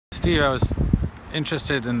Steve, I was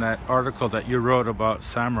interested in that article that you wrote about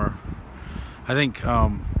SAMR. I think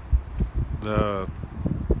I've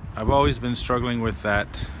always been struggling with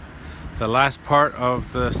that, the last part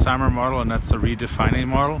of the SAMR model, and that's the redefining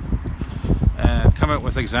model, and come up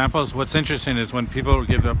with examples. What's interesting is when people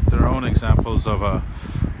give up their own examples of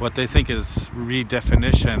what they think is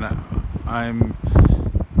redefinition, I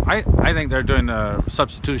think they're doing a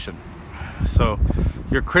substitution. So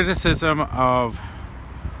your criticism of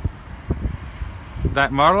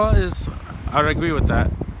that model is, I would agree with that,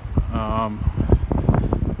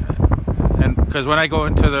 and because when I go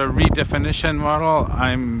into the redefinition model,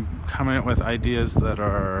 I'm coming up with ideas that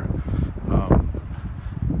are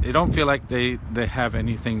they don't feel like they have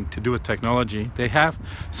anything to do with technology. They have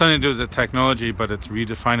something to do with the technology, but it's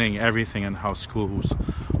redefining everything and how schools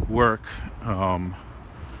work.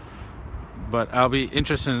 But I'll be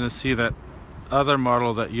interested to see that other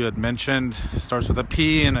model that you had mentioned. Starts with a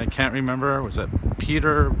P, and I can't remember. Was it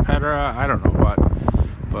Peter? I don't know what.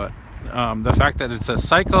 But the fact that it's a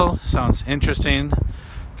cycle sounds interesting,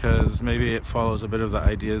 because maybe it follows a bit of the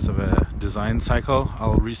ideas of a design cycle.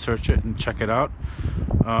 I'll research it and check it out.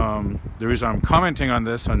 The reason I'm commenting on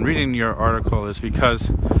this and reading your article is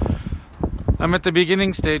because I'm at the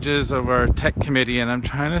beginning stages of our tech committee, and I'm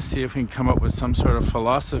trying to see if we can come up with some sort of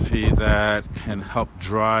philosophy that can help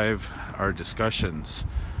drive our discussions.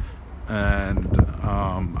 And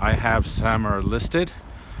I have SAMR listed,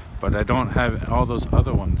 but I don't have all those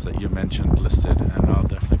other ones that you mentioned listed, and I'll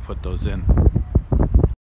definitely put those in.